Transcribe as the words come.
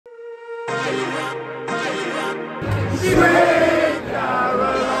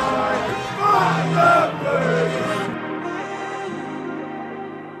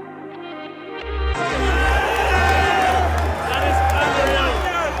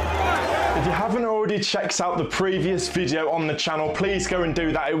Checks out the previous video on the channel, please go and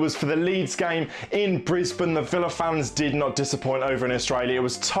do that. It was for the Leeds game in Brisbane. The Villa fans did not disappoint over in Australia. It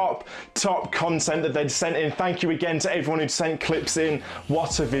was top content that they'd sent in. Thank you again to everyone who'd sent clips in.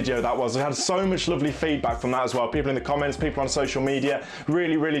 What a video that was. I had so much lovely feedback from that as well. People in the comments, people on social media.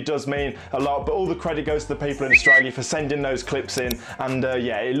 Really does mean a lot, but all the credit goes to the people in Australia for sending those clips in, and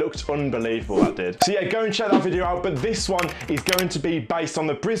yeah, it looked unbelievable, that did. So yeah, go and check that video out, but this one is going to be based on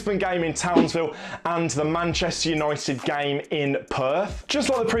the Brisbane game in Townsville and the Manchester United game in Perth. Just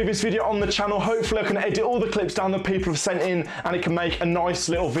like the previous video on the channel, hopefully I can edit all the clips down that people have sent in, and it can make a nice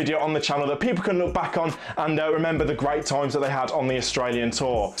little video on the channel that people can look back on and remember the great times that they had on the Australian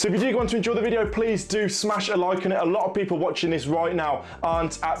tour. So if you do want to enjoy the video, please do smash a like on it. A lot of people watching this right now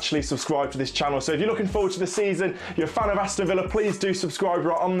aren't actually subscribed to this channel, so if you're looking forward to the season, you're a fan of Aston Villa, please do subscribe.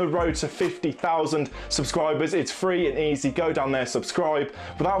 We're on the road to 50,000 subscribers. It's free and easy. Go down there, subscribe.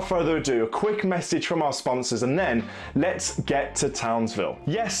 Without further ado, a quick message from our sponsors, and then let's get to Townsville.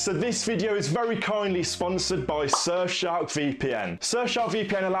 Yes, so this video is very kindly sponsored by Surfshark VPN. Surfshark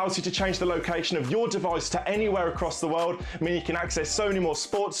VPN allows you to change the location of your device to anywhere across the world, meaning you can access so many more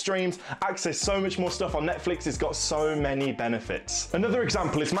sports streams, access so much more stuff on Netflix. It's got so many benefits. Another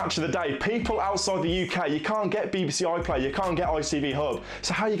example is Match of the Day. People outside the UK, you can't get BBC iPlayer, you can't get ITV Hub,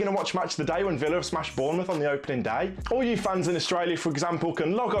 so how are you going to watch Match of the Day when Villa have smashed Bournemouth on the opening day? All you fans in Australia, for example,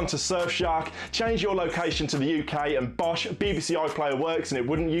 can log on to Surfshark, change your location to the UK, and bosh, BBC iPlayer works, and it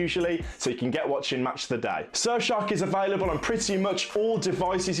wouldn't usually, so you can get watching Match of the Day. Surfshark is available on pretty much all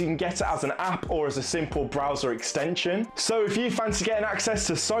devices. You can get it as an app or as a simple browser extension. So if you fancy getting access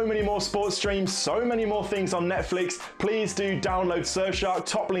to so many more sports streams, so many more things on Netflix, please do download Surfshark,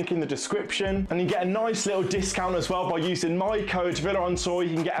 top link in the description, and you get a nice little discount as well by using my code VillaOnTour.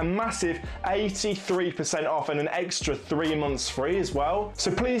 You can get a massive 83% off and an extra 3 months free as well.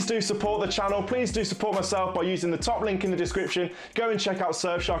 So please do support the channel, please do support myself by using the top link in the description. Go and check out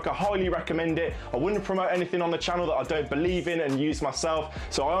Surfshark. I highly recommend it. I wouldn't promote anything on the channel that I don't believe in and use myself,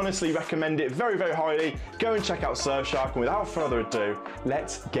 so I honestly recommend it very highly. Go and check out Surfshark, and without further ado,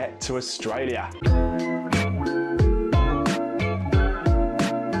 let's get to Australia.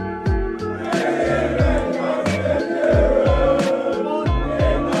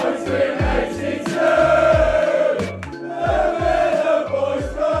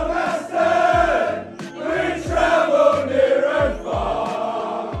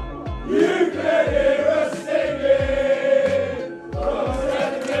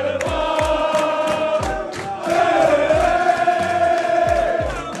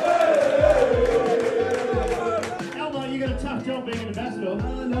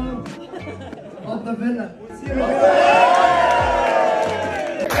 Of the Villa.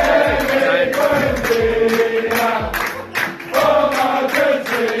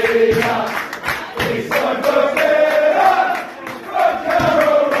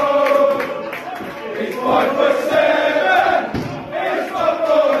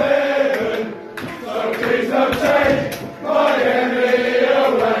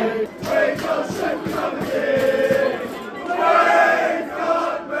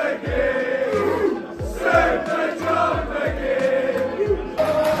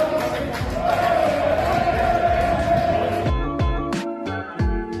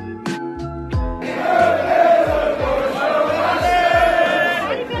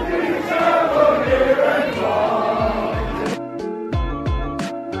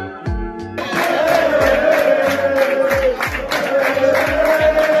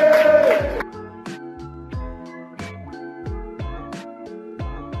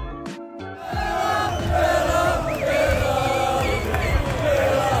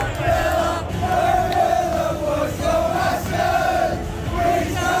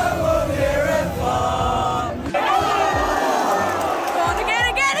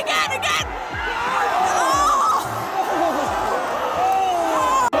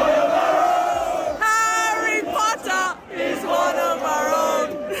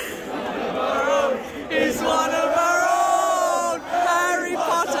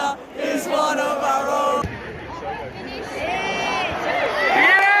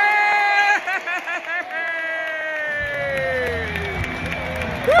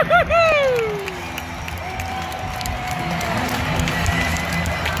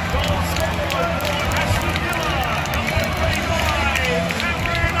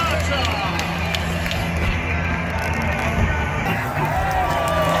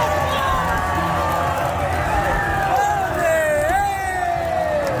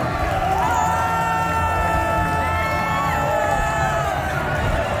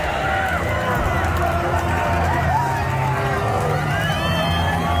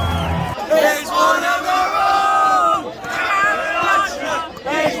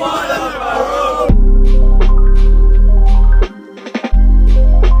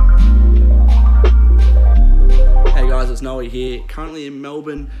 currently in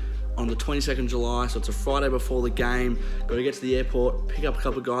Melbourne on the 22nd of July, so it's a Friday before the game. Got to get to the airport, pick up a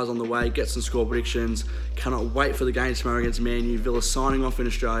couple of guys on the way, get some score predictions. Cannot wait for the game tomorrow against Man U. Villa signing off in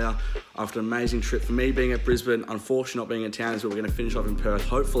Australia after an amazing trip. For me being at Brisbane, unfortunately not being in town, is what we're going to finish off in Perth.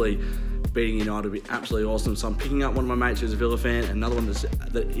 Hopefully beating United would be absolutely awesome. So I'm picking up one of my mates who's a Villa fan, and another one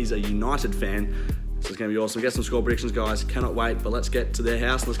that is a United fan. So it's going to be awesome. Get some score predictions, guys. Cannot wait, but let's get to their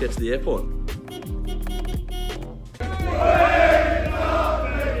house and let's get to the airport.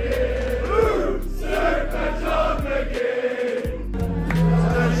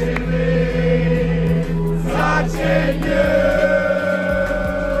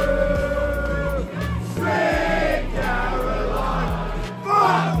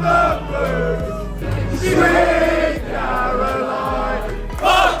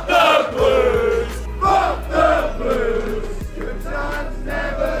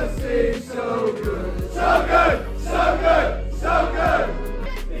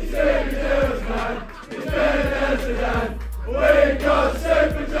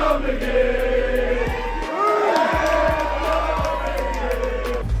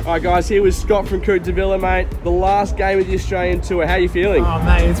 Alright guys, here with Scott from Coot to Villa, mate. The last game of the Australian tour, how are you feeling? Oh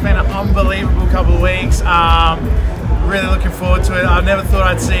mate, it's been an unbelievable couple of weeks. Really looking forward to it. I never thought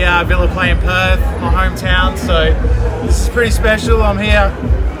I'd see Villa play in Perth, my hometown, so this is pretty special. I'm here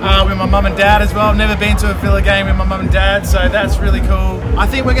with my mum and dad as well. I've never been to a Villa game with my mum and dad, so that's really cool. I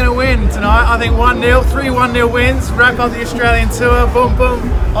think we're going to win tonight. I think 1-0, 3 1-0 wins, wrap up the Australian tour, boom boom,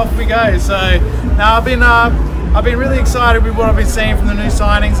 off we go. So now I've been really excited with what I've been seeing from the new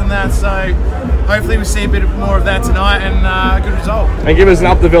signings and that, so hopefully we see a bit more of that tonight and a good result. And give us an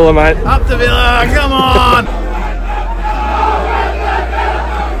up the Villa, mate. Up the Villa, come on!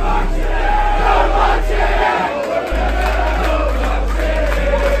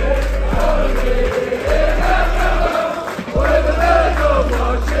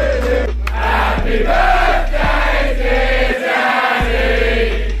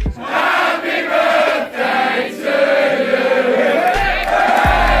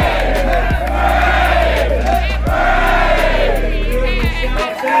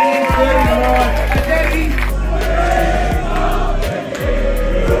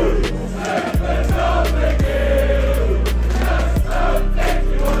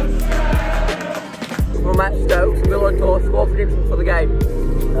 Score predictions for the game.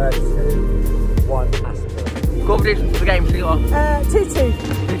 2-1 Aston Villa. Score predictions for the game, Sheila. 2-2.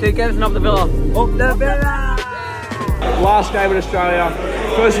 2-2, give us an up the Villa. Up the Villa! Last game in Australia.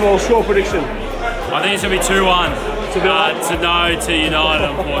 First of all, score prediction. I think it's going to be 2-1. To United,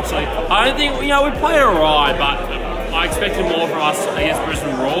 unfortunately. I don't think, we played alright, but I expected more from us against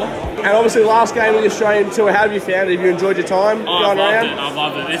Brisbane Raw. And obviously last game of the Australian tour, how have you found it? Have you enjoyed your time going around? I've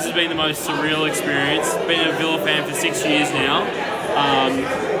loved it. This has been the most surreal experience. Been a Villa fan for 6 years now.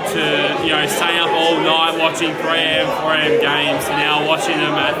 Staying up all night watching 3 AM, 4 AM games, and now watching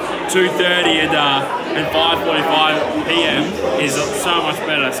them at 2:30 and 5:45 PM is so much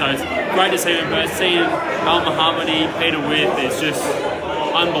better. So it's great to see them, but seeing Al Mohammadi, Peter With, it's just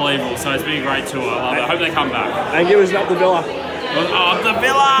unbelievable. So it's been a great tour. I love it. I hope they come back. And give us an up the Villa. Up the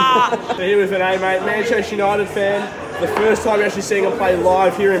Villa! So here with an A, mate, Manchester United fan. The first time you're actually seeing them play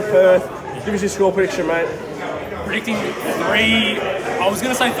live here in Perth. Give us your score prediction, mate. Predicting I was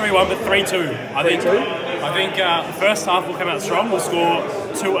going to say 3-1, but 3-2. I think the first half will come out strong. We'll score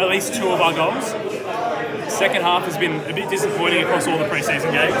at least 2 of our goals. Second half has been a bit disappointing across all the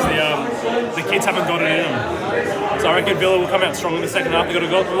pre-season games. The kids haven't got it in them. So I reckon Villa will come out strong in the second half. They've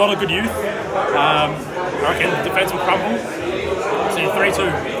got a lot of good youth. I reckon defence will crumble. So 3-2.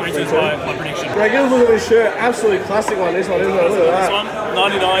 3-2 is my prediction. Yeah, give us a look at this shirt. Absolutely classic one, this one, isn't it? Look at that. This one,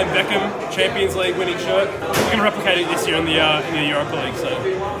 99 Beckham Champions League winning shirt. We're going to replicate it this year in the Europa League. So.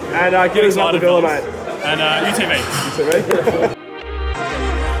 And give us up the Villa, mate. And UTV. UTV.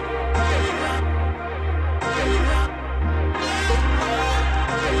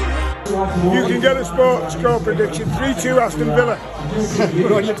 You can get a score prediction, 3-2 Aston Villa.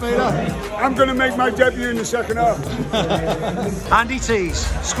 Good on you, Peter. I'm going to make my debut in the second half. Andy T's,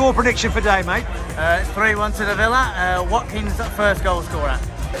 score prediction for day, mate. 3-1 to the Villa. Watkins first goal scorer.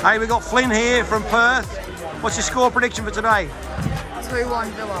 Hey, we've got Flynn here from Perth. What's your score prediction for today?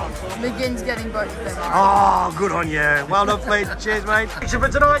 3-1 Villa. McGinn's getting both of them. Oh, good on you. Well done, Flynn. Cheers, mate. Prediction for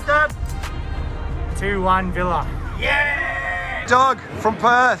tonight, Dad? 2-1 Villa. Yeah! Doug from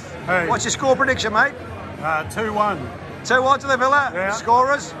Perth. Hey. What's your score prediction, mate? 2-1. 2-1 to the Villa. Yeah.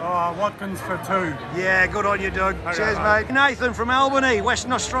 Scorers? Watkins for 2. Yeah, good on you, Doug. Okay, cheers, mate. mate. Nathan from Albany,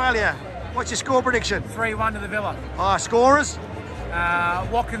 Western Australia. What's your score prediction? 3-1 to the Villa. Scorers?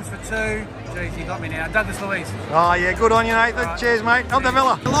 Watkins for 2. Jeez, you got me now. Douglas Louise. Oh yeah, good on you, Nathan. Right. Cheers, mate. Up the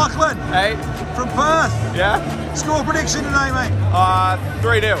Villa. Lachlan. Hey. From Perth. Yeah. Score prediction today, mate.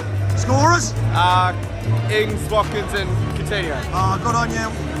 3-0. Scorers. Ings, Watkins and Coutinho. Oh, good on you.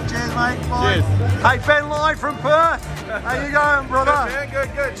 Cheers, mate. Bye. Cheers. Hey, Ben Live from Perth. How you going, brother? Good,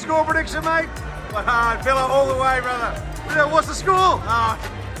 man. Good. Score prediction, mate. Villa all the way, brother. Yeah, what's the score?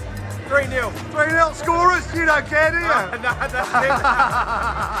 3-0. 3-0. Scorers. You don't care, do you? No, that's it.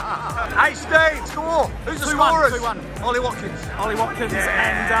 Hey, Steve. Score. Who's the scorers? 2-1. Ollie Watkins. Ollie Watkins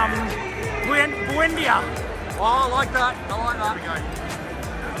and Buendia. Oh, I like that. I like that.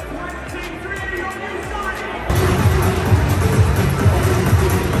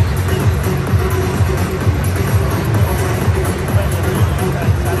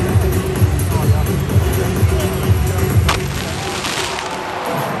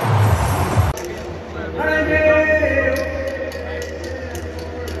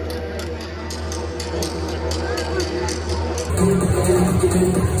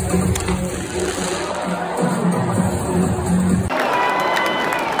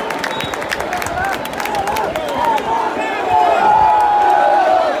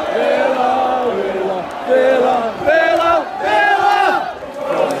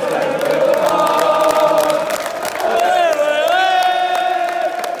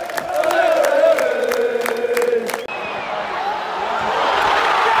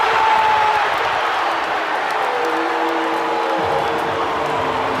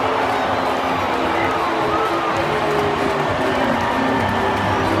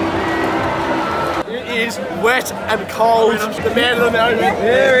 Wet and cold, the man of the moment.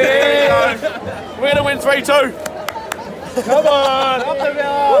 Here he is. We're going to win 3-2. Come on, up the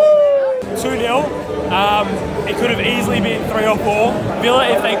Villa. 2-0. It could have easily been 3 or 4. Villa,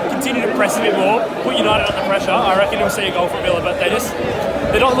 if they continue to press a bit more, put United under pressure, I reckon you'll see a goal from Villa, but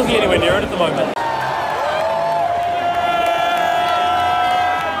they're not looking anywhere near it at the moment.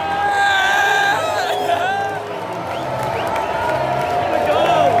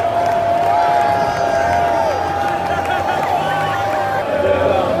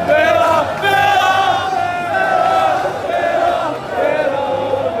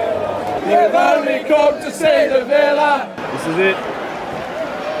 We've only come to see the Villa. This is it.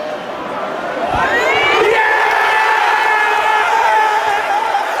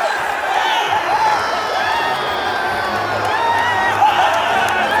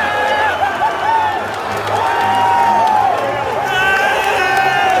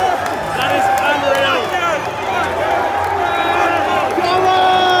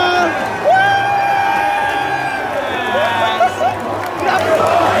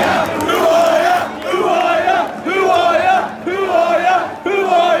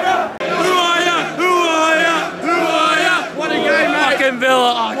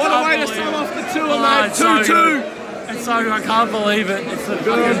 Villa. What a way to start off the tour, mate. 2-2. It's so good. I can't believe it. It's a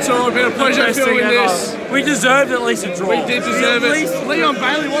Good on tour. Been a pleasure filming this. We deserved at least a draw. We did deserve it. Leon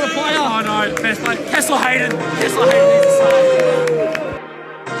Bailey, what a player. Oh no, best player. Kessler Hayden. Kessler Hayden needs to start.